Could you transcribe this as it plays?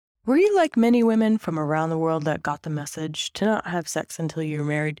Were you like many women from around the world that got the message to not have sex until you were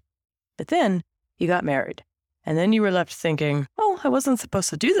married? But then you got married. And then you were left thinking, oh, I wasn't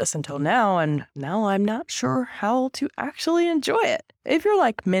supposed to do this until now, and now I'm not sure how to actually enjoy it. If you're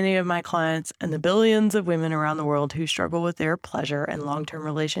like many of my clients and the billions of women around the world who struggle with their pleasure and long-term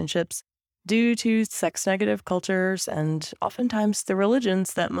relationships due to sex-negative cultures and oftentimes the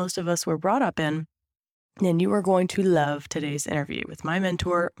religions that most of us were brought up in, then you are going to love today's interview with my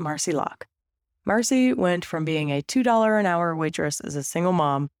mentor, Marci Lock. Marci went from being a $2 an hour waitress as a single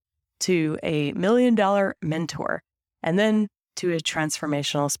mom to a $1 million mentor, and then to a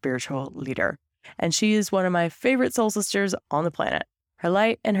transformational spiritual leader. And she is one of my favorite soul sisters on the planet. Her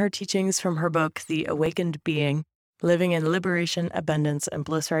light and her teachings from her book, The Awakened Being, Living in Liberation, Abundance, and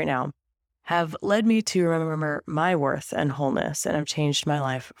Bliss Right Now, have led me to remember my worth and wholeness and have changed my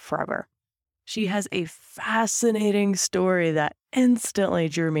life forever. She has a fascinating story that instantly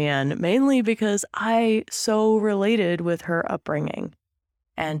drew me in, mainly because I so related with her upbringing.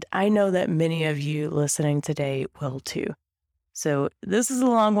 And I know that many of you listening today will too. So this is a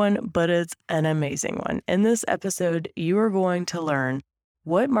long one, but it's an amazing one. In this episode, you are going to learn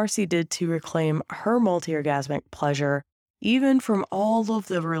what Marci did to reclaim her multiorgasmic pleasure, even from all of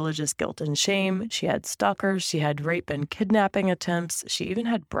the religious guilt and shame. She had stalkers, she had rape and kidnapping attempts, she even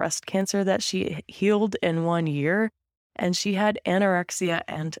had breast cancer that she healed in 1 year, and she had anorexia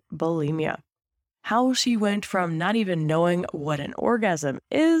and bulimia. How she went from not even knowing what an orgasm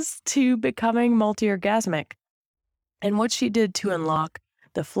is to becoming multiorgasmic, and what she did to unlock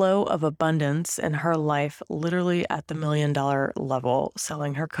the flow of abundance in her life, literally at the $1 million level,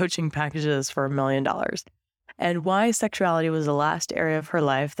 selling her coaching packages for $1 million. And why sexuality was the last area of her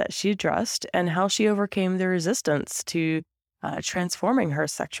life that she addressed, and how she overcame the resistance to transforming her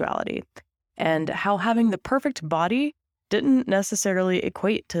sexuality, and how having the perfect body didn't necessarily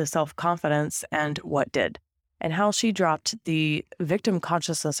equate to self-confidence and what did, and how she dropped the victim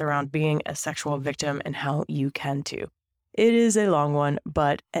consciousness around being a sexual victim and how you can too. It is a long one,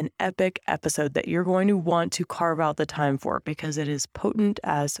 but an epic episode that you're going to want to carve out the time for because it is potent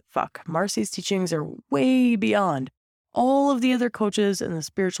as fuck. Marci's teachings are way beyond all of the other coaches and the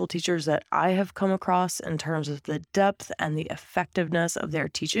spiritual teachers that I have come across in terms of the depth and the effectiveness of their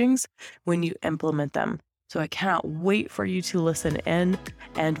teachings when you implement them. So I cannot wait for you to listen in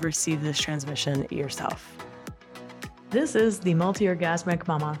and receive this transmission yourself. This is the Multiorgasmic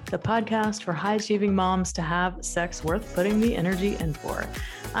Mama, the podcast for high-achieving moms to have sex worth putting the energy in for.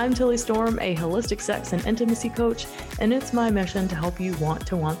 I'm Tilly Storm, a holistic sex and intimacy coach, and it's my mission to help you want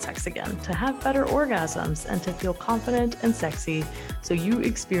sex again, to have better orgasms, and to feel confident and sexy so you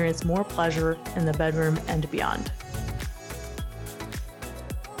experience more pleasure in the bedroom and beyond.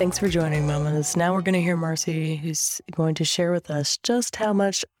 Thanks for joining, mamas. Now we're going to hear Marci, who's going to share with us just how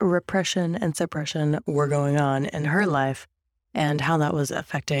much repression and suppression were going on in her life and how that was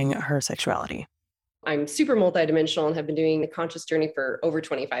affecting her sexuality. I'm super multidimensional and have been doing the conscious journey for over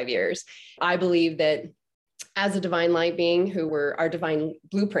 25 years. I believe that as a divine light being, our divine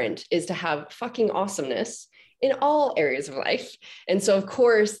blueprint is to have fucking awesomeness in all areas of life. And so, of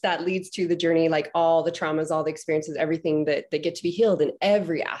course, that leads to the journey, like all the traumas, all the experiences, everything that get to be healed in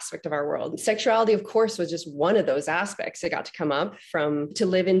every aspect of our world. Sexuality, of course, was just one of those aspects that got to come up to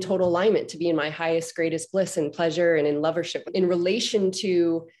live in total alignment, to be in my highest, greatest bliss and pleasure and in lovership. In relation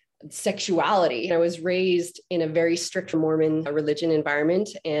to sexuality, I was raised in a very strict Mormon religion environment,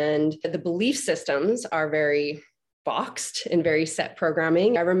 and the belief systems are very boxed and very set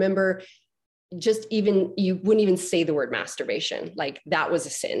programming. I remember you wouldn't even say the word masturbation, like that was a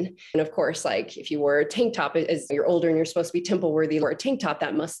sin. And of course, like if you wear a tank top, as you're older and you're supposed to be temple worthy, or a tank top,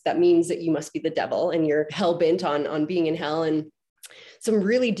 that means that you must be the devil and you're hell bent on being in hell. And some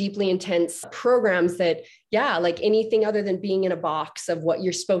really deeply intense programs that, like anything other than being in a box of what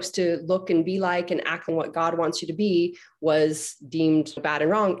you're supposed to look and be like and act on what God wants you to be was deemed bad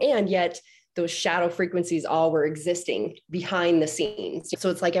and wrong. And yet those shadow frequencies all were existing behind the scenes. So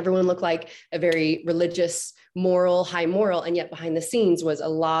it's like everyone looked like a very religious, moral, high moral, and yet behind the scenes was a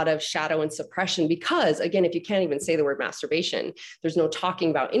lot of shadow and suppression because, again, if you can't even say the word masturbation, there's no talking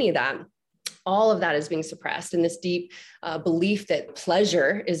about any of that. All of that is being suppressed, and this deep belief that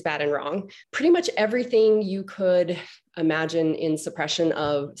pleasure is bad and wrong. Pretty much everything you could imagine in suppression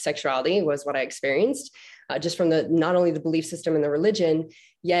of sexuality was what I experienced, just from not only the belief system and the religion,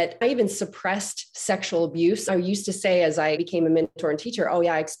 yet I even suppressed sexual abuse. I used to say, as I became a mentor and teacher,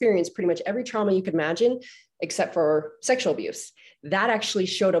 I experienced pretty much every trauma you could imagine, except for sexual abuse. That actually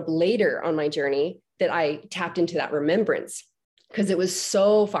showed up later on my journey that I tapped into that remembrance because it was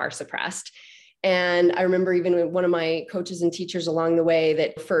so far suppressed. And I remember even with one of my coaches and teachers along the way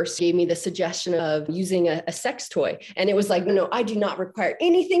that first gave me the suggestion of using a sex toy. And it was like, no, I do not require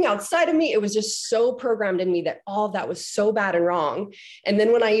anything outside of me. It was just so programmed in me that all of that was so bad and wrong. And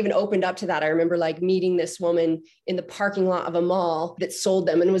then when I even opened up to that, I remember like meeting this woman in the parking lot of a mall that sold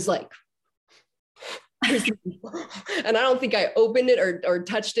them and was like, and I don't think I opened it or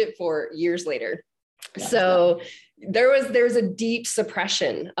touched it for years later. Yeah. So there's a deep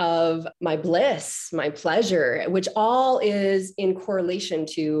suppression of my bliss, my pleasure, which all is in correlation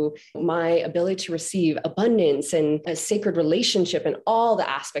to my ability to receive abundance and a sacred relationship and all the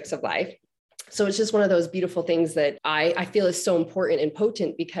aspects of life. So it's just one of those beautiful things that I feel is so important and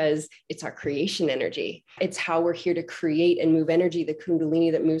potent because it's our creation energy. It's how we're here to create and move energy, the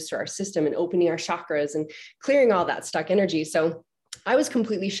Kundalini that moves through our system and opening our chakras and clearing all that stuck energy. So I was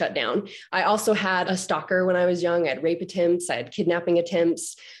completely shut down. I also had a stalker when I was young. I had rape attempts. I had kidnapping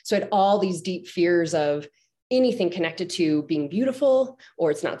attempts. So I had all these deep fears of anything connected to being beautiful,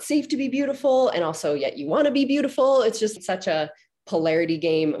 or it's not safe to be beautiful. And also yet you want to be beautiful. It's just such a polarity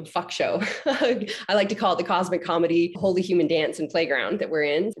game fuck show. I like to call it the cosmic comedy, holy human dance and playground that we're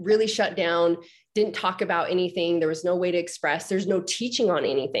in. Really shut down, didn't talk about anything. There was no way to express. There's no teaching on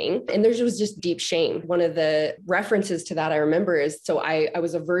anything. And there was just deep shame. One of the references to that I remember is, so I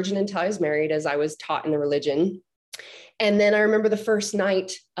was a virgin until I was married, as I was taught in the religion. And then I remember the first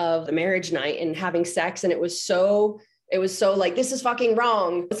night of the marriage night and having sex. And it was so like, this is fucking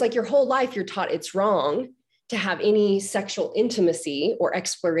wrong. It's like your whole life you're taught it's wrong to have any sexual intimacy or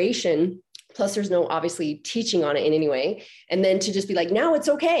exploration. Plus there's no obviously teaching on it in any way. And then to just be like, now it's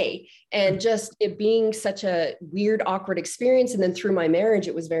okay. And just it being such a weird, awkward experience. And then through my marriage,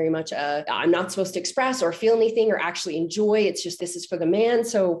 it was very much I'm not supposed to express or feel anything or actually enjoy. It's just, this is for the man.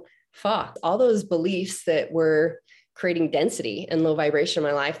 So fuck all those beliefs that were creating density and low vibration in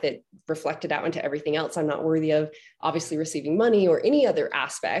my life that reflected out into everything else. I'm not worthy of obviously receiving money or any other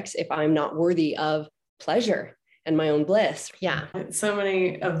aspects if I'm not worthy of pleasure and my own bliss. Yeah. So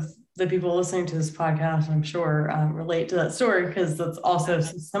many of the people listening to this podcast, I'm sure, relate to that story because that's also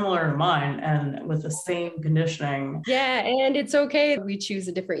similar to mine and with the same conditioning. Yeah. And it's okay. We choose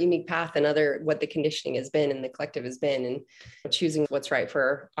a different unique path than what the conditioning has been and the collective has been, and choosing what's right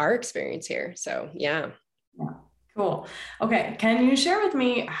for our experience here. So yeah. Cool. Okay. Can you share with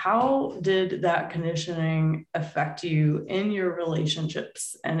me, how did that conditioning affect you in your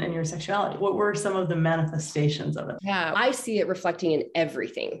relationships and in your sexuality? What were some of the manifestations of it? Yeah, I see it reflecting in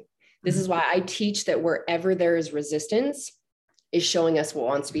everything. This is why I teach that wherever there is resistance is showing us what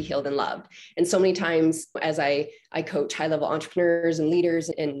wants to be healed and loved. And so many times as I coach high-level entrepreneurs and leaders,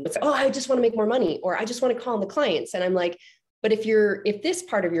 and it's, I just want to make more money, or I just want to call on the clients. And I'm like, but if this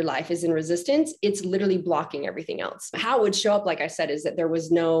part of your life is in resistance, it's literally blocking everything else. How it would show up, like I said, is that there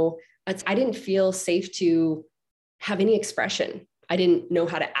was I didn't feel safe to have any expression. I didn't know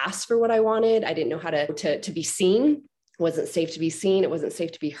how to ask for what I wanted. I didn't know how to be seen. It wasn't safe to be seen. It wasn't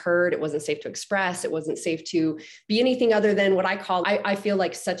safe to be heard. It wasn't safe to express. It wasn't safe to be anything other than what I feel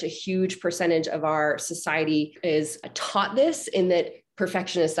like such a huge percentage of our society is taught this, in that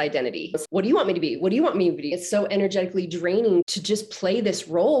perfectionist identity. What do you want me to be? What do you want me to be? It's so energetically draining to just play this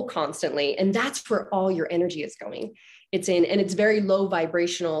role constantly. And that's where all your energy is going. And it's very low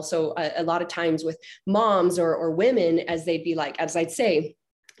vibrational. So a lot of times with moms or women, as I'd say,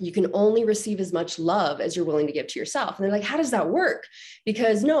 you can only receive as much love as you're willing to give to yourself. And they're like, how does that work?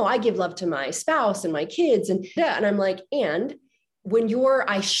 Because no, I give love to my spouse and my kids and that. And I'm like, and when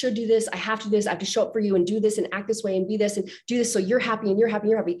I should do this, I have to do this, I have to show up for you and do this and act this way and be this and do this so you're happy and you're happy and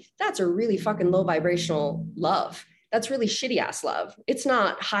you're happy. That's a really fucking low vibrational love. That's really shitty ass love. It's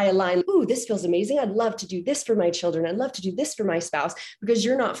not high aligned. Ooh, this feels amazing. I'd love to do this for my children. I'd love to do this for my spouse, because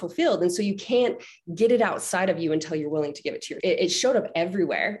you're not fulfilled. And so you can't get it outside of you until you're willing to give it to it showed up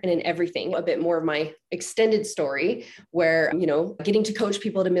everywhere and in everything. A bit more of my extended story where, getting to coach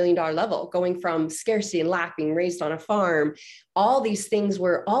people at $1 million level, going from scarcity and lack, being raised on a farm, all these things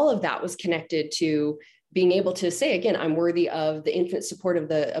where all of that was connected to being able to say, again, I'm worthy of the infinite support of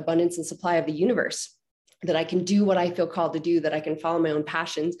the abundance and supply of the universe, that I can do what I feel called to do, that I can follow my own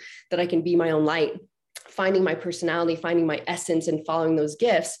passions, that I can be my own light, finding my personality, finding my essence, and following those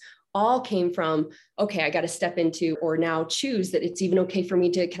gifts, all came from, okay, I got to step into, or now choose that it's even okay for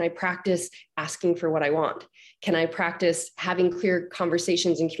me can I practice asking for what I want? Can I practice having clear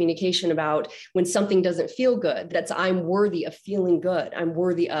conversations and communication about when something doesn't feel good, I'm worthy of feeling good. I'm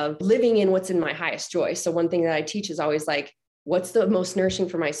worthy of living in what's in my highest joy. So one thing that I teach is always like, What's the most nourishing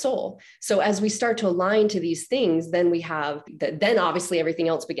for my soul? So as we start to align to these things, then then obviously everything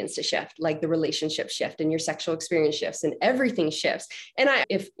else begins to shift, like the relationship shift and your sexual experience shifts and everything shifts. And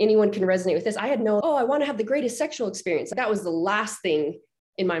if anyone can resonate with this, I had I want to have the greatest sexual experience. That was the last thing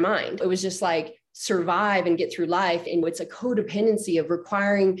in my mind. It was just like, survive and get through life. And it's a codependency of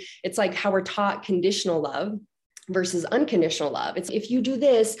requiring, it's like how we're taught conditional love versus unconditional love. It's, if you do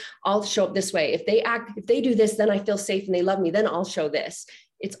this, I'll show up this way. If they do this, then I feel safe and they love me, then I'll show this.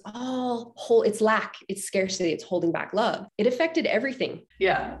 It's all it's lack, it's scarcity, it's holding back love. It affected everything.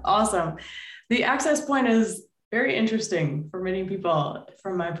 Yeah. Awesome. The access point is very interesting for many people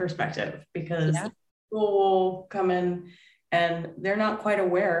from my perspective, because people will come in and they're not quite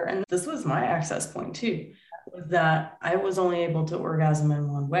aware. And this was my access point too, was that I was only able to orgasm in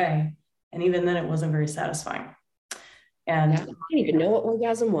one way. And even then it wasn't very satisfying. And I didn't even know what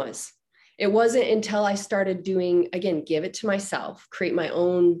orgasm was. It wasn't until I started doing, again, give it to myself, create my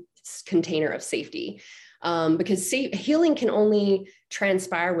own container of safety. Because healing can only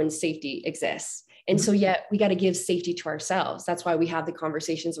transpire when safety exists. And so yet we got to give safety to ourselves. That's why we have the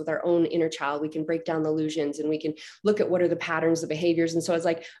conversations with our own inner child. We can break down the illusions and we can look at what are the patterns, the behaviors. And so it's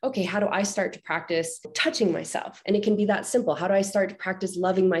like, okay, how do I start to practice touching myself? And it can be that simple. How do I start to practice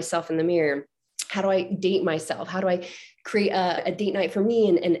loving myself in the mirror? How do I date myself? How do I create a date night for me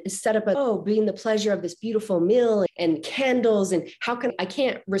and set up being the pleasure of this beautiful meal and candles? And I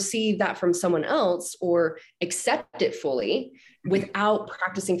can't receive that from someone else or accept it fully without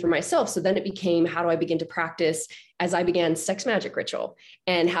practicing for myself. So then it became, how do I begin to practice as I began sex magic ritual?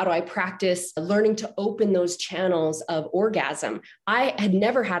 And how do I practice learning to open those channels of orgasm? I had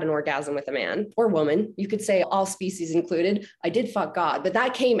never had an orgasm with a man or woman. You could say all species included. I did fuck God, but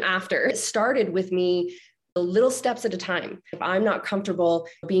that came after. It started with me little steps at a time. If I'm not comfortable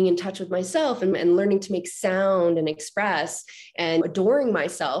being in touch with myself and learning to make sound and express and adoring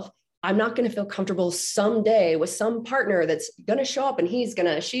myself, I'm not going to feel comfortable someday with some partner that's going to show up and she's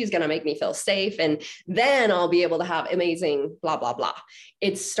going to make me feel safe. And then I'll be able to have amazing blah, blah, blah.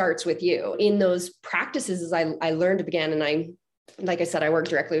 It starts with you. In those practices, as I learned again, and like I said, I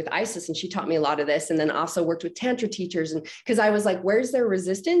worked directly with Isis and she taught me a lot of this, and then also worked with Tantra teachers. And because I was like, where's their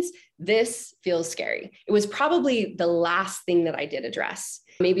resistance? This feels scary. It was probably the last thing that I did address.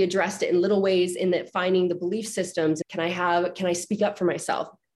 Maybe addressed it in little ways, in that finding the belief systems. Can I speak up for myself?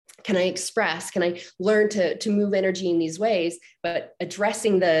 Can I express? Can I learn to move energy in these ways? But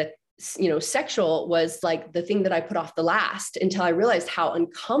addressing the sexual was like the thing that I put off the last, until I realized how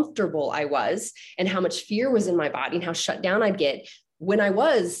uncomfortable I was and how much fear was in my body and how shut down I'd get when I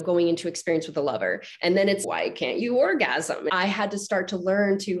was going into experience with a lover. And then it's, why can't you orgasm? I had to start to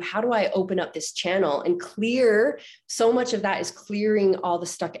learn how do I open up this channel and clear? So much of that is clearing all the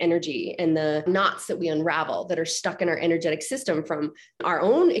stuck energy and the knots that we unravel that are stuck in our energetic system from our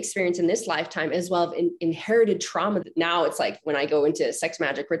own experience in this lifetime, as well as inherited trauma. Now it's like when I go into sex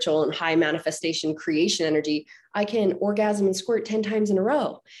magic ritual and high manifestation creation energy, I can orgasm and squirt 10 times in a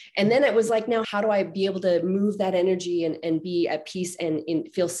row. And then it was like, now how do I be able to move that energy and be at peace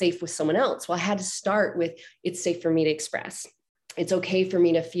and feel safe with someone else? Well, I had to start with, it's safe for me to express. It's okay for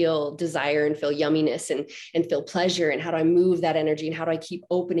me to feel desire and feel yumminess and feel pleasure. And how do I move that energy? And how do I keep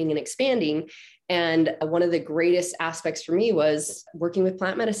opening and expanding? And one of the greatest aspects for me was working with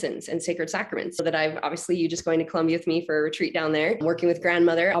plant medicines and sacred sacraments. So that you just going to Colombia with me for a retreat down there, working with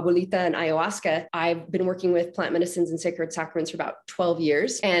grandmother, abuelita, and ayahuasca. I've been working with plant medicines and sacred sacraments for about 12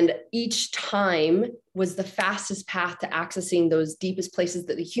 years. And each time was the fastest path to accessing those deepest places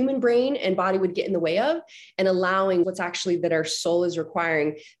that the human brain and body would get in the way of, and allowing what's actually that our soul is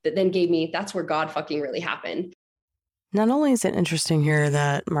requiring, that then gave me, that's where God fucking really happened. Not only is it interesting here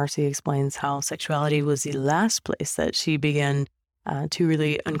that Marci explains how sexuality was the last place that she began to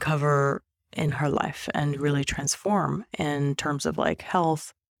really uncover in her life and really transform in terms of like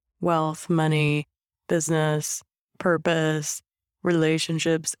health, wealth, money, business, purpose,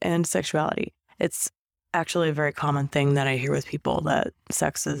 relationships, and sexuality. It's actually a very common thing that I hear with people, that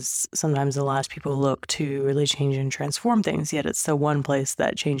sex is sometimes the last people look to really change and transform things, yet it's the one place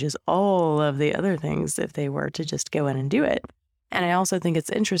that changes all of the other things if they were to just go in and do it. And I also think it's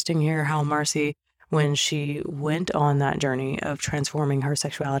interesting here how Marci, when she went on that journey of transforming her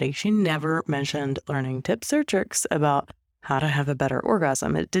sexuality, she never mentioned learning tips or tricks about how to have a better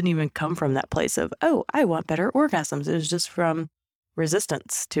orgasm. It didn't even come from that place of, oh, I want better orgasms. It was just from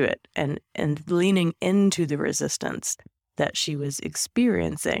resistance to it and leaning into the resistance that she was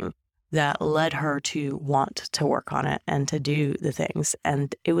experiencing that led her to want to work on it and to do the things.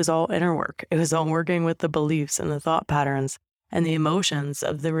 And it was all inner work. It was all working with the beliefs and the thought patterns and the emotions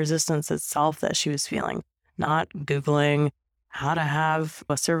of the resistance itself that she was feeling, not Googling how to have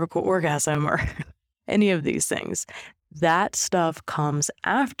a cervical orgasm or any of these things. That stuff comes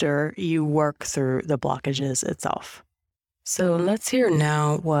after you work through the blockages itself. So let's hear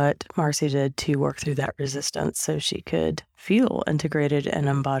now what Marci did to work through that resistance so she could feel integrated and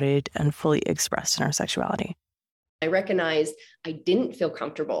embodied and fully expressed in her sexuality. I recognized I didn't feel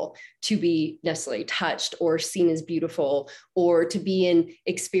comfortable to be necessarily touched or seen as beautiful, or to be in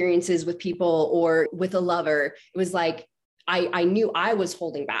experiences with people or with a lover. It was like, I knew I was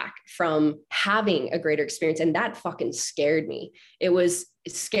holding back from having a greater experience. And that fucking scared me. It's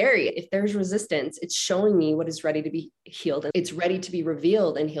scary. If there's resistance, it's showing me what is ready to be healed. And it's ready to be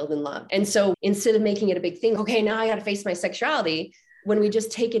revealed and healed and loved. And so instead of making it a big thing, okay, now I got to face my sexuality, when we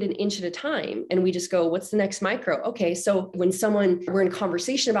just take it an inch at a time and we just go, what's the next micro? Okay. So when we're in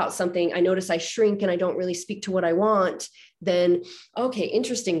conversation about something, I notice I shrink and I don't really speak to what I want, then, okay,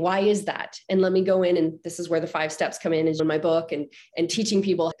 interesting. Why is that? And let me go in, and this is where the 5 steps come in, is in my book, and teaching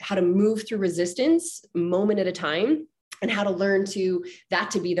people how to move through resistance moment at a time, and how to learn to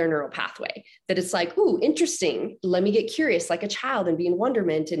be their neural pathway. That it's like, ooh, interesting. Let me get curious like a child and be in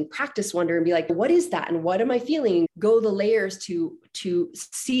wonderment and practice wonder and be like, what is that? And what am I feeling? Go the layers to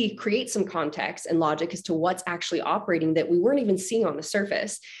create some context and logic as to what's actually operating that we weren't even seeing on the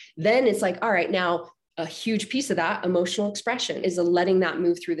surface. Then it's like, all right, now a huge piece of that emotional expression is letting that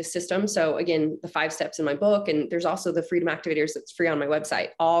move through the system. So again, the 5 steps in my book, and there's also the freedom activators that's free on my website.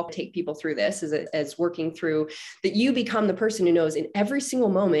 All take people through this as working through that. You become the person who knows in every single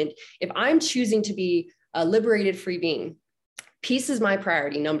moment, if I'm choosing to be a liberated free being, peace is my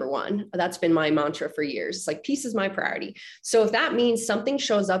priority, number one. That's been my mantra for years. It's like, peace is my priority. So if that means something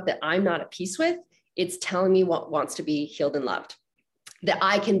shows up that I'm not at peace with, it's telling me what wants to be healed and loved. That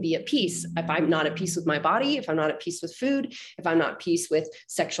I can be at peace. If I'm not at peace with my body, if I'm not at peace with food, if I'm not at peace with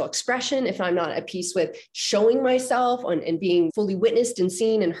sexual expression, if I'm not at peace with showing myself and being fully witnessed and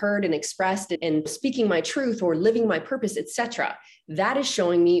seen and heard and expressed and speaking my truth or living my purpose, etc., that is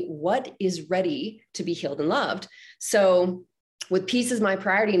showing me what is ready to be healed and loved. So with peace as my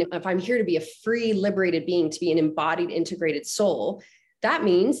priority, and if I'm here to be a free, liberated being, to be an embodied, integrated soul, that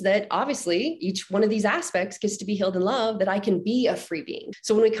means that obviously each one of these aspects gets to be healed and loved, that I can be a free being.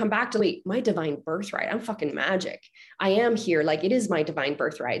 So when we come back to, wait, my divine birthright, I'm fucking magic. I am here. Like, it is my divine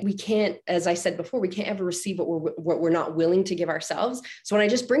birthright. We can't, as I said before, we can't ever receive what we're not willing to give ourselves. So when I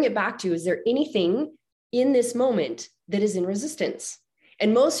just bring it back to, is there anything in this moment that is in resistance?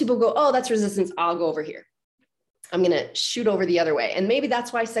 And most people go, oh, that's resistance. I'll go over here. I'm going to shoot over the other way. And maybe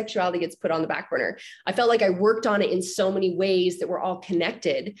that's why sexuality gets put on the back burner. I felt like I worked on it in so many ways that were all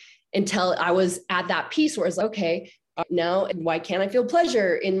connected until I was at that piece where it's like, okay, now why can't I feel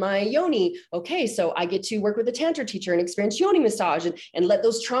pleasure in my yoni? Okay, so I get to work with a tantra teacher and experience yoni massage and let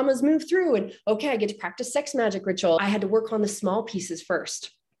those traumas move through. And okay, I get to practice sex magic ritual. I had to work on the small pieces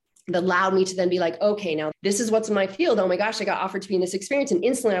first. That allowed me to then be like, okay, now this is what's in my field. Oh my gosh, I got offered to be in this experience. And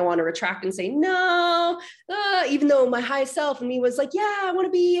instantly I want to retract and say, no, even though my highest self and me was like, yeah, I want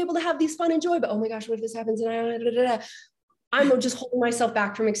to be able to have these fun and joy, but oh my gosh, what if this happens? And I'm just holding myself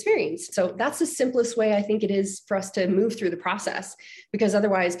back from experience. So that's the simplest way I think it is for us to move through the process, because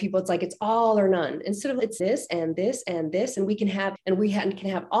otherwise people, it's like, it's all or none. Instead of it's this and this and this, and we can have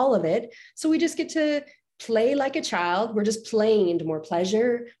all of it. So we just get to play like a child. We're just playing into more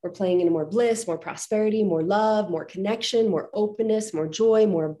pleasure. We're playing into more bliss, more prosperity, more love, more connection, more openness, more joy,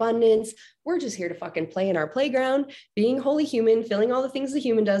 more abundance. We're just here to fucking play in our playground, being wholly human, feeling all the things the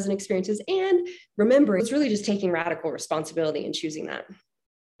human does and experiences. And remembering, it's really just taking radical responsibility and choosing that.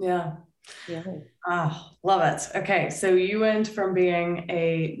 Yeah. Yeah. Oh, love it. Okay. So you went from being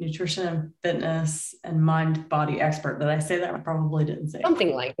a nutrition and fitness and mind body expert. Did I say that? I probably didn't say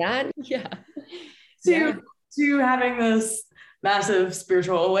something like that. Yeah. To having this massive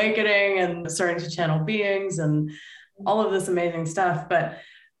spiritual awakening and starting to channel beings and all of this amazing stuff. But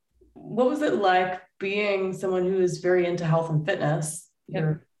what was it like being someone who is very into health and fitness? Yep.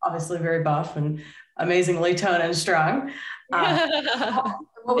 You're obviously very buff and amazingly toned and strong.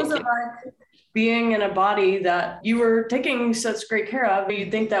 What was it like being in a body that you were taking such great care of?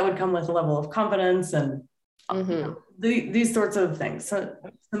 You'd think that would come with a level of confidence and these sorts of things. So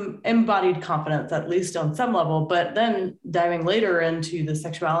some embodied confidence, at least on some level, but then diving later into the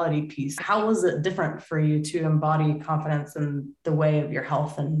sexuality piece, how was it different for you to embody confidence in the way of your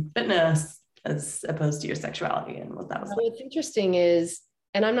health and fitness as opposed to your sexuality and what that was like? What's interesting is,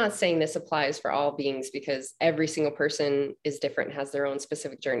 and I'm not saying this applies for all beings because every single person is different, has their own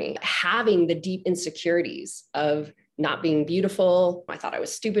specific journey. Having the deep insecurities of not being beautiful. I thought I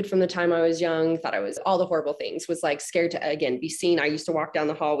was stupid from the time I was young, thought I was all the horrible things, was like scared to, again, be seen. I used to walk down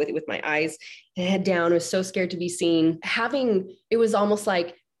the hall with my eyes head down, was so scared to be seen. It was almost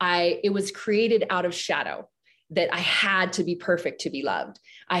like it was created out of shadow that I had to be perfect to be loved.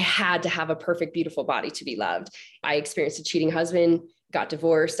 I had to have a perfect, beautiful body to be loved. I experienced a cheating husband, got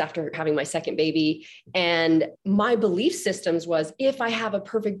divorced after having my second baby. And my belief systems was, if I have a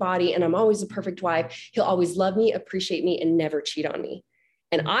perfect body and I'm always a perfect wife, he'll always love me, appreciate me, and never cheat on me.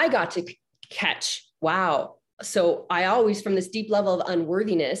 And I got to catch, wow. So I always, from this deep level of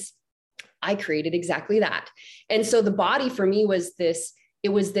unworthiness, I created exactly that. And so the body for me was this,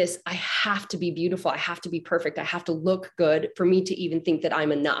 I have to be beautiful. I have to be perfect. I have to look good for me to even think that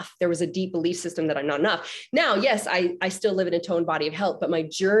I'm enough. There was a deep belief system that I'm not enough. Now, yes, I still live in a toned body of health, but my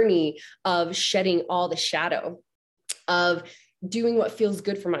journey of shedding all the shadow, of doing what feels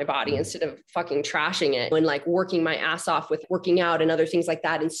good for my body instead of fucking trashing it, and like working my ass off with working out and other things like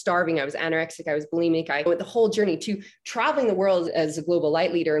that, and starving. I was anorexic. I was bulimic. I went the whole journey to traveling the world as a global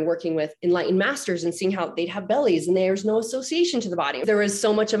light leader and working with enlightened masters and seeing how they'd have bellies and there's no association to the body. There was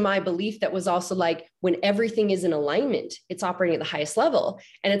so much of my belief that was also like, when everything is in alignment, it's operating at the highest level,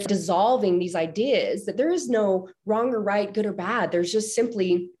 and it's dissolving these ideas that there is no wrong or right, good or bad. There's just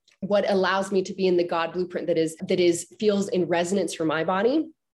simply what allows me to be in the God blueprint that feels in resonance for my body.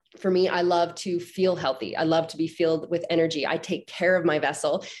 For me, I love to feel healthy. I love to be filled with energy. I take care of my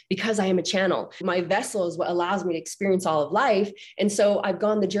vessel because I am a channel. My vessel is what allows me to experience all of life. And so I've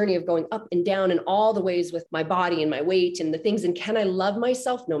gone the journey of going up and down in all the ways with my body and my weight and the things. And can I love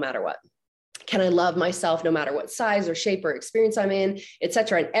myself no matter what? Can I love myself no matter what size or shape or experience I'm in, et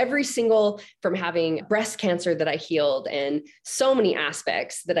cetera? And every single, from having breast cancer that I healed and so many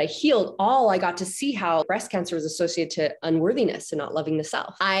aspects that I healed, I got to see how breast cancer was associated to unworthiness and not loving the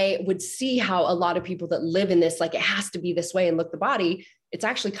self. I would see how a lot of people that live in this, like it has to be this way and look the body, it's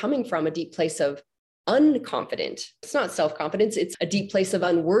actually coming from a deep place of unconfident. It's not self-confidence. It's a deep place of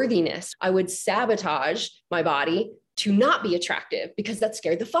unworthiness. I would sabotage my body to not be attractive because that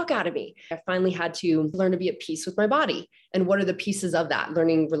scared the fuck out of me. I finally had to learn to be at peace with my body. And what are the pieces of that?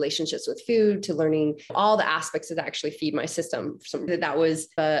 Learning relationships with food, to learning all the aspects that actually feed my system. So that was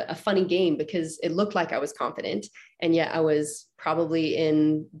a funny game because it looked like I was confident. And yet I was probably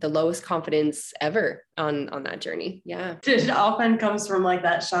in the lowest confidence ever on that journey. Yeah. It often comes from like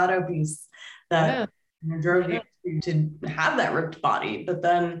that shadow piece that drove you to have that ripped body, but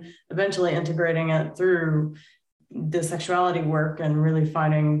then eventually integrating it through the sexuality work and really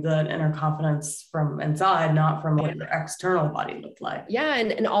finding that inner confidence from inside, not from what your external body looked like. Yeah.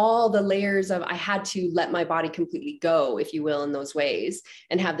 And all the layers of, I had to let my body completely go, if you will, in those ways,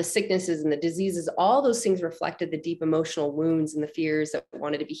 and have the sicknesses and the diseases, all those things reflected the deep emotional wounds and the fears that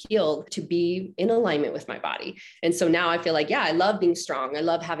wanted to be healed, to be in alignment with my body. And so now I feel like, I love being strong. I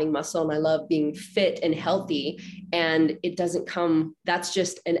love having muscle and I love being fit and healthy. And it doesn't come, that's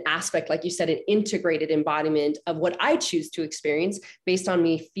just an aspect, like you said, an integrated embodiment of what I choose to experience based on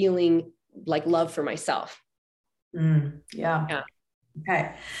me feeling like love for myself. Yeah.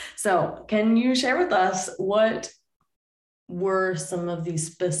 Okay. So can you share with us what were some of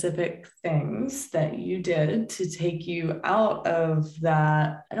these specific things that you did to take you out of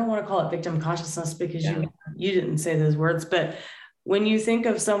that? I don't want to call it victim consciousness because you didn't say those words, but when you think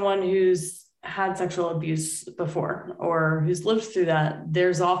of someone who's had sexual abuse before or who's lived through that,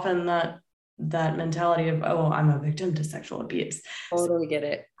 there's often that mentality of, oh, I'm a victim to sexual abuse. Totally get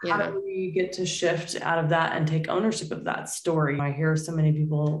it. Yeah. How do we get to shift out of that and take ownership of that story? I hear so many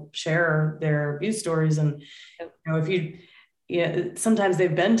people share their abuse stories, and sometimes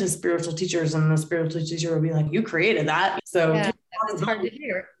they've been to spiritual teachers and the spiritual teacher will be like, you created that. So it's hard to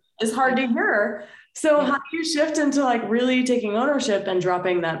hear. It's hard to hear. So how do you shift into like really taking ownership and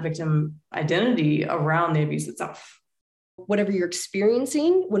dropping that victim identity around the abuse itself? Whatever you're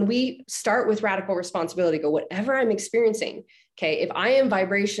experiencing, when we start with radical responsibility, go, whatever I'm experiencing, okay, if I am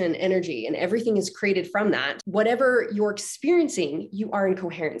vibration, energy, and everything is created from that, whatever you're experiencing, you are in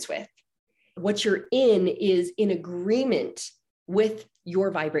coherence with. What you're in is in agreement with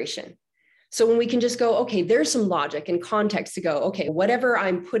your vibration. So when we can just go, okay, there's some logic and context to go, okay, whatever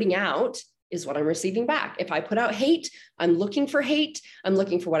I'm putting out is what I'm receiving back. If I put out hate, I'm looking for hate. I'm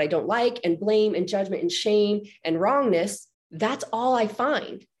looking for what I don't like, and blame and judgment and shame and wrongness. That's all I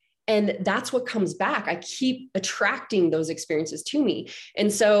find. And that's what comes back. I keep attracting those experiences to me. And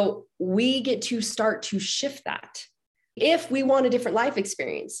so we get to start to shift that. If we want a different life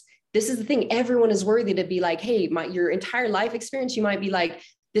experience, this is the thing. Everyone is worthy to be like, hey, your entire life experience, you might be like,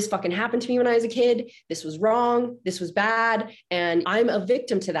 this fucking happened to me when I was a kid. This was wrong. This was bad. And I'm a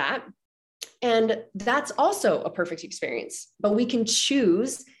victim to that. And that's also a perfect experience, but we can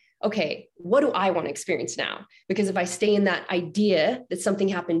choose, okay, what do I want to experience now? Because if I stay in that idea that something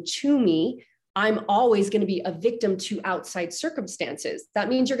happened to me, I'm always going to be a victim to outside circumstances. That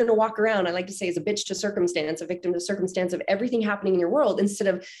means you're going to walk around, I like to say, as a bitch to circumstance, a victim to circumstance of everything happening in your world instead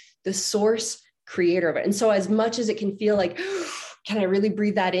of the source creator of it. And so as much as it can feel like, can I really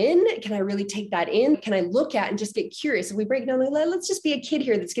breathe that in? Can I really take that in? Can I look at and just get curious? If we break down, let's just be a kid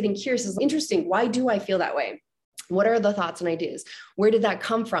here that's getting curious. It's interesting. Why do I feel that way? What are the thoughts and ideas? Where did that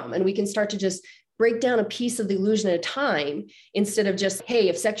come from? And we can start to just break down a piece of the illusion at a time instead of just, hey,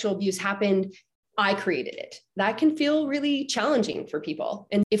 if sexual abuse happened, I created it. That can feel really challenging for people.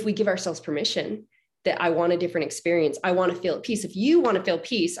 And if we give ourselves permission that I want a different experience, I want to feel at peace. If you want to feel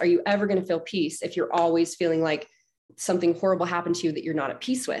peace, are you ever going to feel peace if you're always feeling like something horrible happened to you that you're not at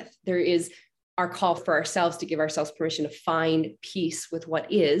peace with? There is our call for ourselves to give ourselves permission to find peace with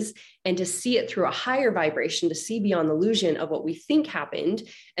what is and to see it through a higher vibration, to see beyond the illusion of what we think happened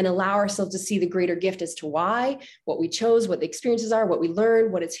and allow ourselves to see the greater gift as to why, what we chose, what the experiences are, what we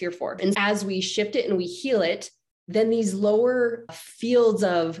learned, what it's here for. And as we shift it and we heal it, then these lower fields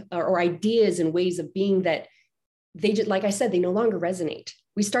of or ideas and ways of being that they just, like I said, they no longer resonate.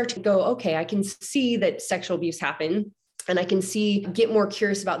 We start to go, okay, I can see that sexual abuse happened. And I can get more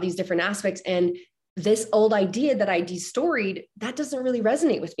curious about these different aspects. And this old idea that I destoried, that doesn't really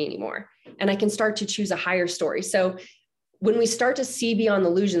resonate with me anymore. And I can start to choose a higher story. So when we start to see beyond the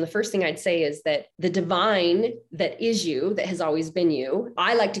illusion, the first thing I'd say is that the divine that is you, that has always been you,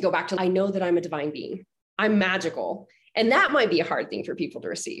 I like to go back to, I know that I'm a divine being. I'm magical. And that might be a hard thing for people to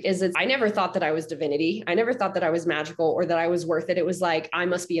receive I never thought that I was divinity. I never thought that I was magical or that I was worth it. It was like, I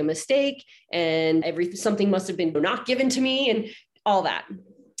must be a mistake and something must have been not given to me and all that.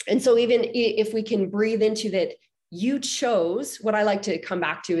 And so even if we can breathe into that, you chose, what I like to come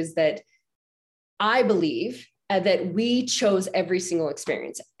back to is that I believe that we chose every single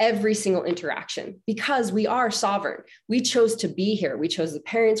experience, every single interaction, because we are sovereign. We chose to be here. We chose the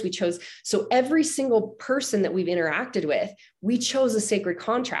parents, so every single person that we've interacted with, we chose a sacred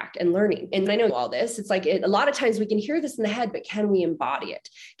contract and learning. And I know all this, it's like, a lot of times we can hear this in the head, but can we embody it?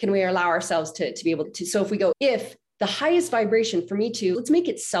 Can we allow ourselves to be able to? So if we go, if the highest vibration for me to, let's make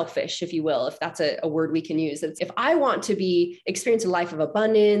it selfish, if you will, if that's a word we can use. It's, if I want to experience a life of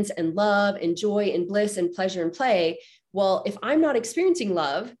abundance and love and joy and bliss and pleasure and play, well, if I'm not experiencing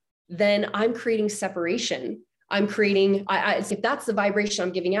love, then I'm creating separation. I'm creating, if that's the vibration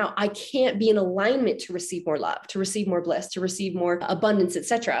I'm giving out, I can't be in alignment to receive more love, to receive more bliss, to receive more abundance,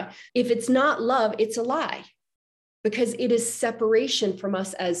 etc. If it's not love, it's a lie. Because it is separation from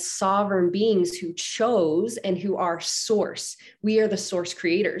us as sovereign beings who chose and who are source. We are the source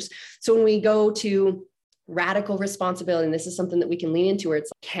creators. So when we go to radical responsibility, and this is something that we can lean into, where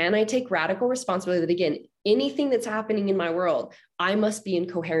it's, can I take radical responsibility that, again, anything that's happening in my world, I must be in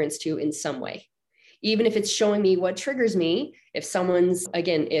coherence to in some way. Even if it's showing me what triggers me,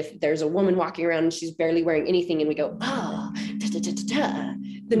 if there's a woman walking around and she's barely wearing anything and we go, oh, da, da, da, da, da,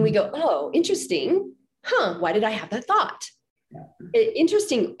 then we go, oh, interesting. Why did I have that thought?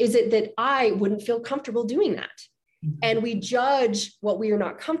 Interesting. Is it that I wouldn't feel comfortable doing that? Mm-hmm. And we judge what we are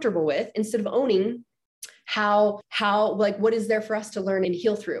not comfortable with instead of owning how, like, what is there for us to learn and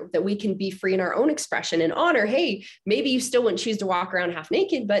heal through, that we can be free in our own expression and honor. Hey, maybe you still wouldn't choose to walk around half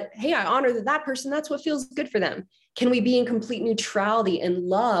naked, but hey, I honor that person, that's what feels good for them. Can we be in complete neutrality and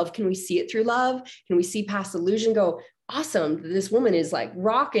love? Can we see it through love? Can we see past illusion, go, awesome, this woman is like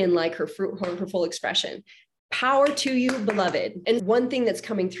rocking like her full expression. Power to you, beloved. And one thing that's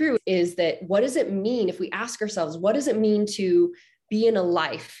coming through is that, what does it mean if we ask ourselves, what does it mean to be in a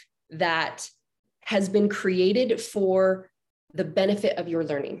life that has been created for the benefit of your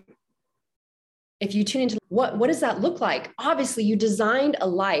learning? If you tune into what does that look like? Obviously, you designed a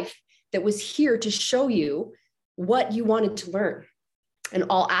life that was here to show you what you wanted to learn and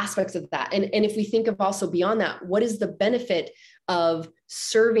all aspects of that. And if we think of also beyond that, what is the benefit of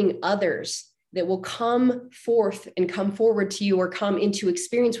serving others that will come forth and come forward to you or come into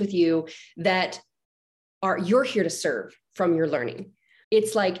experience with you that you're here to serve from your learning?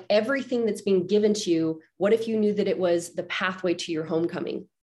 It's like everything that's being given to you. What if you knew that it was the pathway to your homecoming,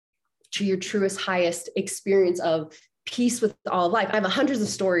 to your truest, highest experience of peace with all of life? I have hundreds of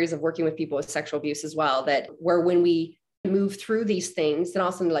stories of working with people with sexual abuse as well, where when we move through these things, then all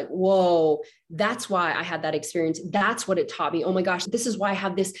of a sudden like, whoa, that's why I had that experience. That's what it taught me. Oh my gosh, this is why I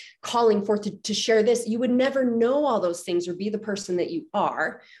have this calling forth to share this. You would never know all those things or be the person that you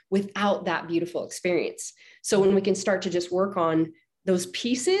are without that beautiful experience. So when we can start to just work on those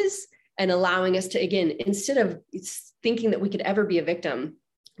pieces and allowing us to, again, instead of thinking that we could ever be a victim,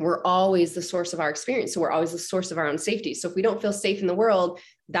 we're always the source of our experience. So we're always the source of our own safety. So if we don't feel safe in the world,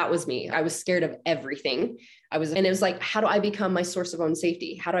 that was me. I was scared of everything. And it was like, how do I become my source of own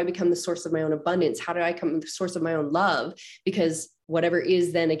safety? How do I become the source of my own abundance? How do I become the source of my own love? Because whatever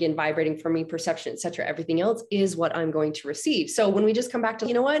is then again, vibrating for me, perception, et cetera, everything else is what I'm going to receive. So when we just come back to,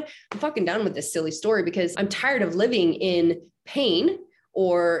 you know what, I'm fucking done with this silly story because I'm tired of living in pain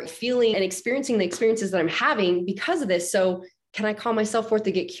or feeling and experiencing the experiences that I'm having because of this. So can I call myself forth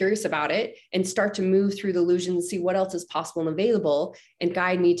to get curious about it and start to move through the illusions and see what else is possible and available and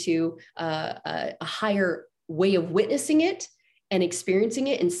guide me to a higher way of witnessing it and experiencing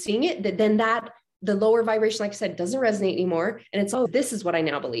it and seeing it, the lower vibration, like I said, doesn't resonate anymore. And it's, oh, this is what I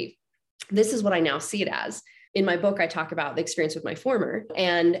now believe. This is what I now see it as. In my book, I talk about the experience with my former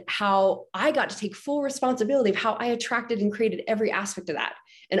and how I got to take full responsibility of how I attracted and created every aspect of that.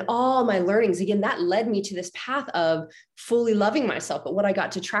 And all my learnings, again, that led me to this path of fully loving myself. But what I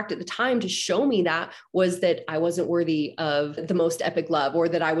got to attract at the time to show me that was that I wasn't worthy of the most epic love, or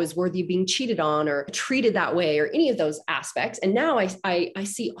that I was worthy of being cheated on or treated that way, or any of those aspects. And now I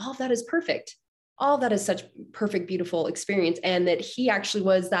see all of that as perfect. All that is such perfect, beautiful experience. And that he actually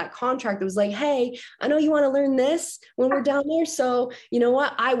was that contract that was like, hey, I know you want to learn this when we're down there. So you know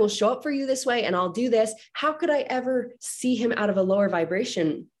what? I will show up for you this way and I'll do this. How could I ever see him out of a lower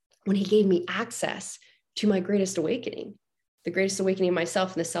vibration when he gave me access to my greatest awakening, the greatest awakening of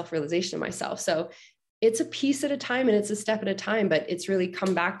myself and the self-realization of myself? So it's a piece at a time and it's a step at a time, but it's really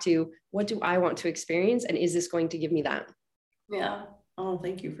come back to, what do I want to experience? And is this going to give me that? Yeah. Oh,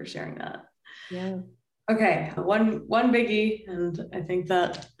 thank you for sharing that. Yeah. Okay. One biggie, and I think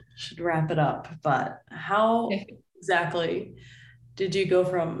that should wrap it up, but how exactly did you go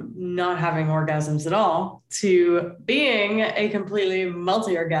from not having orgasms at all to being a completely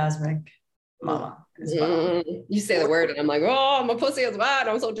multi-orgasmic mama? You say the word and I'm like, oh, my pussy is wet.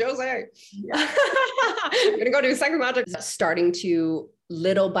 I'm so juicy. Yeah. I'm going to go do sex magic. Starting to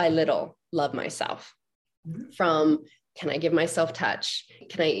little by little love myself from, can I give myself touch?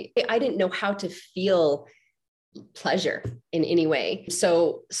 I didn't know how to feel pleasure in any way.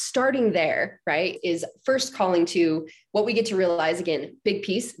 So starting there, right, is first calling to what we get to realize, again, big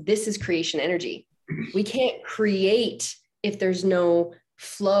piece, this is creation energy. We can't create if there's no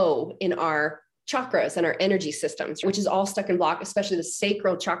flow in our chakras and our energy systems, which is all stuck in block, especially the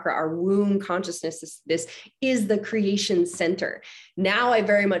sacral chakra, our womb consciousness. This is the creation center. Now I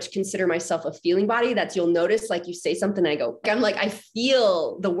very much consider myself a feeling body. That's, you'll notice, like you say something, I'm like, I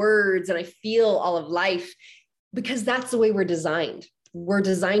feel the words and I feel all of life, because that's the way we're designed. We're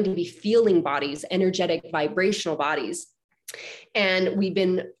designed to be feeling bodies, energetic, vibrational bodies. And we've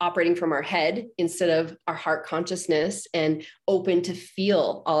been operating from our head instead of our heart consciousness and open to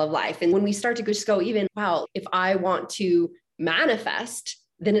feel all of life. And when we start to just go, even, wow, if I want to manifest,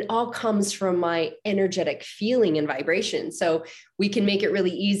 then it all comes from my energetic feeling and vibration. So we can make it really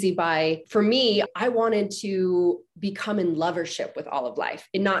easy by, for me, I wanted to become in lovership with all of life,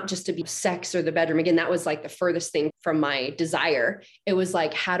 and not just to be sex or the bedroom. Again, that was like the furthest thing from my desire. It was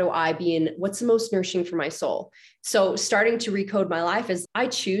like, how do I be in what's the most nourishing for my soul? So starting to recode my life is, I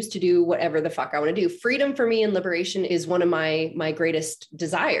choose to do whatever the fuck I want to do. Freedom for me and liberation is one of my greatest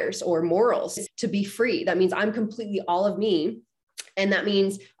desires or morals, to be free. That means I'm completely all of me. And that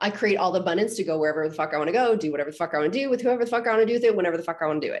means I create all the abundance to go wherever the fuck I want to go, do whatever the fuck I want to do with whoever the fuck I want to do with it, whenever the fuck I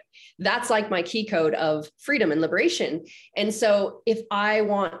want to do it. That's like my key code of freedom and liberation. And so if I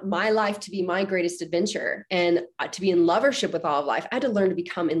want my life to be my greatest adventure and to be in lovership with all of life, I had to learn to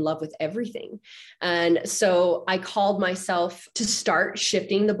become in love with everything. And so I called myself to start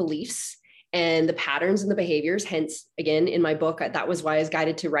shifting the beliefs and the patterns and the behaviors. Hence, again, in my book, that was why I was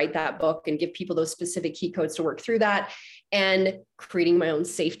guided to write that book and give people those specific key codes to work through that, and creating my own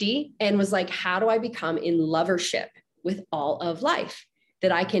safety, and was like, how do I become in lovership with all of life?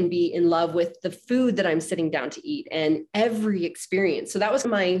 That I can be in love with the food that I'm sitting down to eat and every experience. So that was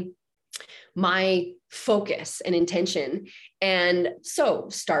my focus and intention. And so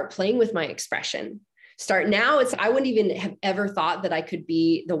start playing with my expression. I wouldn't even have ever thought that I could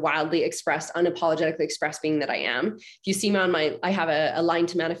be the wildly expressed, unapologetically expressed being that I am. If you see me I have a Line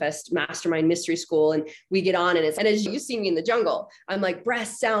to Manifest mastermind mystery school, and we get on, and as you see me in the jungle, I'm like, breath,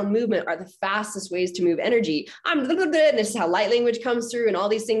 sound, movement are the fastest ways to move energy. And this is how light language comes through and all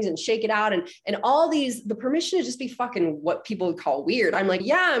these things, and shake it out. And all these, the permission to just be fucking what people would call weird. I'm like,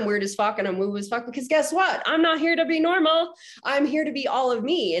 yeah, I'm weird as fuck and I'm woo as fuck, because guess what? I'm not here to be normal. I'm here to be all of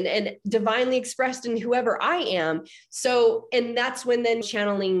me and divinely expressed in whoever I am. So, and that's when then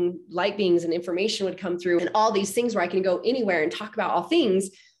channeling light beings and information would come through, and all these things where I can go anywhere and talk about all things.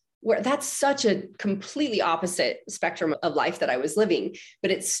 where that's such a completely opposite spectrum of life that I was living.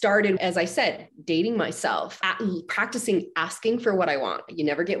 But it started, as I said, dating myself, practicing asking for what I want. You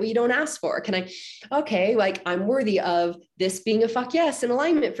never get what you don't ask for. Okay, like I'm worthy of this being a fuck yes in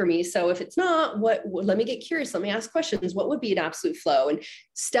alignment for me. So if it's not, let me get curious. Let me ask questions. What would be an absolute flow? And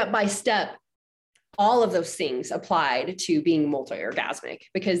step by step, all of those things applied to being multi-orgasmic,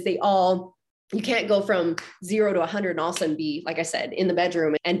 because you can't go from 0 to 100 and all of a sudden be, like I said, in the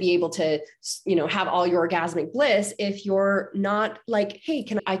bedroom and be able to, have all your orgasmic bliss if you're not like, hey,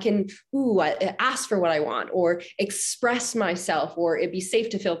 I ask for what I want, or express myself, or it'd be safe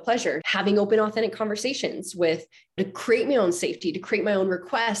to feel pleasure. Having open, authentic conversations to create my own safety, to create my own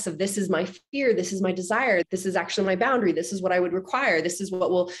requests of this is my fear, this is my desire, this is actually my boundary, this is what I would require, this is what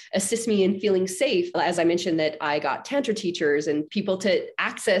will assist me in feeling safe. As I mentioned, that I got Tantra teachers and people to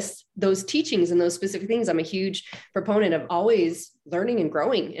access those teachings and those specific things. I'm a huge proponent of always learning and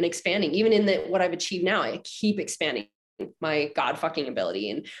growing and expanding. Even in what I've achieved now, I keep expanding my God fucking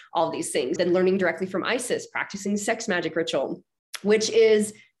ability and all of these things. Then learning directly from Isis, practicing sex magic ritual, which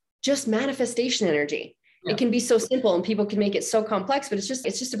is just manifestation energy. Yeah. It can be so simple and people can make it so complex, but it's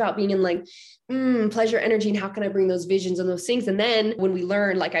just about being in like pleasure energy, and how can I bring those visions and those things. And then when we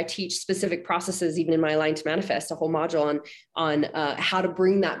learn, like I teach specific processes, even in my Align to Manifest, a whole module on how to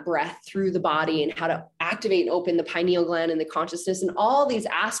bring that breath through the body and how to activate and open the pineal gland and the consciousness, and all these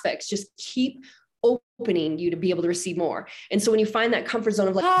aspects just keep opening you to be able to receive more. And so when you find that comfort zone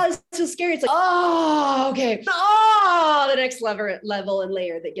of like, oh, it's so scary, it's like, oh, okay. Oh, the next level and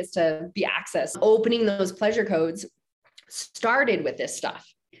layer that gets to be accessed. Opening those pleasure codes started with this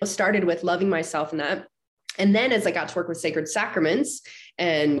stuff. It started with loving myself and that. And then as I got to work with sacred sacraments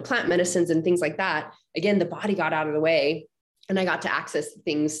and plant medicines and things like that, again, the body got out of the way and I got to access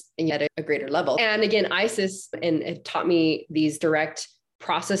things at a greater level. And again, Isis and it taught me these direct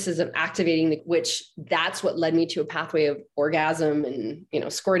processes of activating, which that's what led me to a pathway of orgasm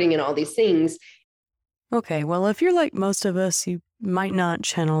and, squirting and all these things. Okay, well, if you're like most of us, you might not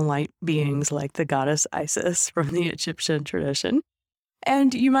channel light beings like the goddess Isis from the Egyptian tradition.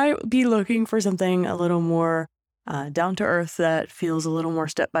 And you might be looking for something a little more down to earth that feels a little more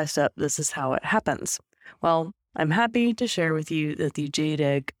step by step. This is how it happens. Well, I'm happy to share with you that the jade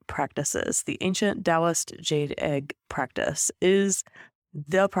egg practices, the ancient Taoist jade egg practice, is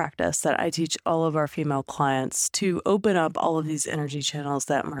the practice that I teach all of our female clients to open up all of these energy channels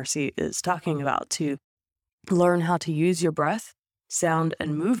that Marci is talking about, to learn how to use your breath, sound,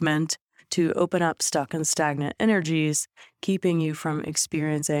 and movement to open up stuck and stagnant energies, keeping you from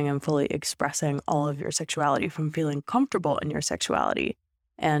experiencing and fully expressing all of your sexuality, from feeling comfortable in your sexuality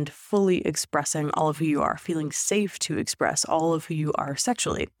and fully expressing all of who you are, feeling safe to express all of who you are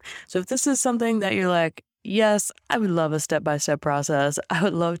sexually. So if this is something that you're like, yes, I would love a step-by-step process, I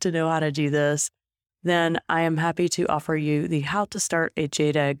would love to know how to do this, then I am happy to offer you the How to Start a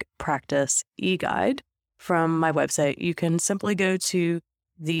Jade Egg Practice e-guide from my website. You can simply go to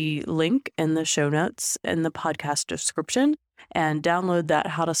the link in the show notes in the podcast description and download that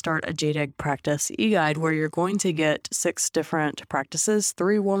How to Start a Jade Egg Practice e-guide, where you're going to get 6 different practices,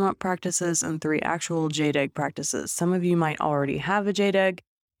 3 warm-up practices, and 3 actual jade egg practices. Some of you might already have a jade egg.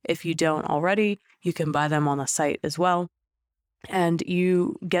 If you don't already, you can buy them on the site as well. And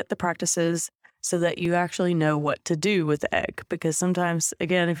you get the practices so that you actually know what to do with the egg. Because sometimes,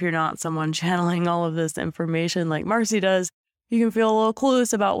 again, if you're not someone channeling all of this information like Marci does, you can feel a little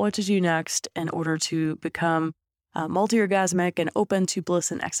clueless about what to do next in order to become multi-orgasmic and open to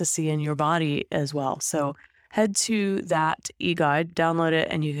bliss and ecstasy in your body as well. So head to that e-guide, download it,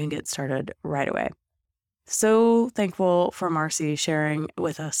 and you can get started right away. So thankful for Marci sharing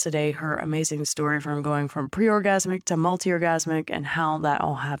with us today her amazing story from going from pre-orgasmic to multi-orgasmic and how that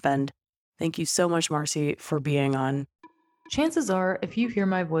all happened. Thank you so much, Marci, for being on. Chances are, if you hear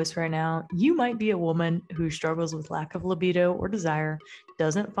my voice right now, you might be a woman who struggles with lack of libido or desire,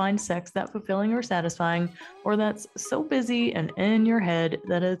 doesn't find sex that fulfilling or satisfying, or that's so busy and in your head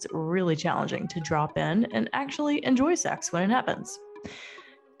that it's really challenging to drop in and actually enjoy sex when it happens.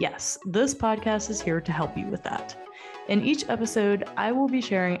 Yes, this podcast is here to help you with that. In each episode, I will be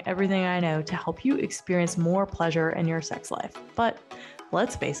sharing everything I know to help you experience more pleasure in your sex life. But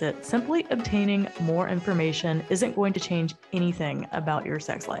let's face it, simply obtaining more information isn't going to change anything about your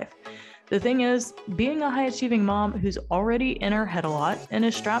sex life. The thing is, being a high-achieving mom who's already in her head a lot and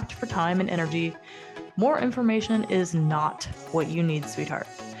is strapped for time and energy, more information is not what you need, sweetheart.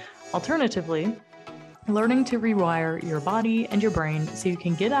 Alternatively, learning to rewire your body and your brain so you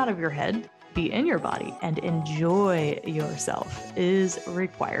can get out of your head, be in your body, and enjoy yourself is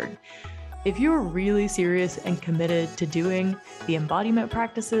required. If you're really serious and committed to doing the embodiment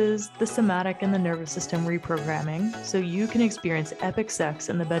practices, the somatic and the nervous system reprogramming, so you can experience epic sex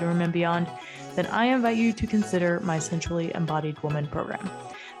in the bedroom and beyond, then I invite you to consider my Sensually Embodied Woman program.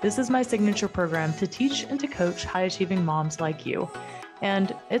 This is my signature program to teach and to coach high-achieving moms like you.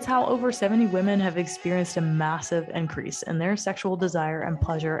 And it's how over 70 women have experienced a massive increase in their sexual desire and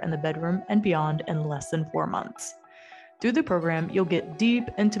pleasure in the bedroom and beyond in less than 4 months. Through the program, you'll get deep,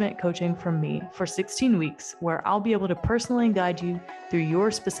 intimate coaching from me for 16 weeks, where I'll be able to personally guide you through your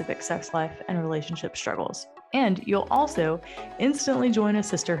specific sex life and relationship struggles. And you'll also instantly join a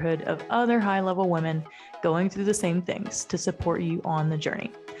sisterhood of other high-level women going through the same things to support you on the journey.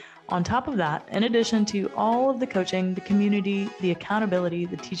 On top of that, in addition to all of the coaching, the community, the accountability,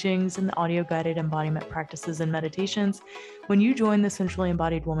 the teachings, and the audio-guided embodiment practices and meditations, when you join the Sensually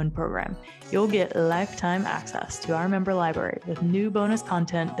Embodied Woman program, you'll get lifetime access to our member library with new bonus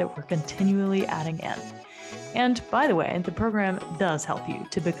content that we're continually adding in. And by the way, the program does help you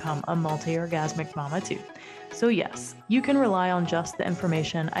to become a multi-orgasmic mama too. So yes, you can rely on just the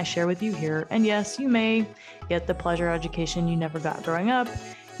information I share with you here. And yes, you may get the pleasure education you never got growing up.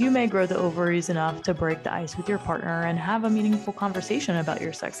 You may grow the ovaries enough to break the ice with your partner and have a meaningful conversation about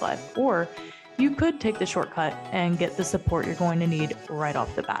your sex life. Or you could take the shortcut and get the support you're going to need right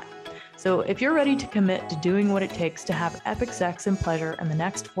off the bat. So if you're ready to commit to doing what it takes to have epic sex and pleasure in the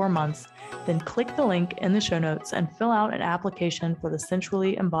next 4 months, then click the link in the show notes and fill out an application for the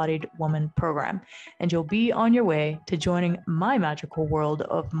Sensually Embodied Woman program. And you'll be on your way to joining my magical world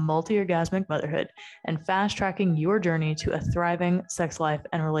of multi-orgasmic motherhood and fast-tracking your journey to a thriving sex life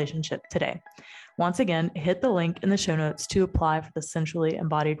and relationship today. Once again, hit the link in the show notes to apply for the Sensually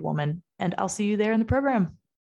Embodied Woman, and I'll see you there in the program.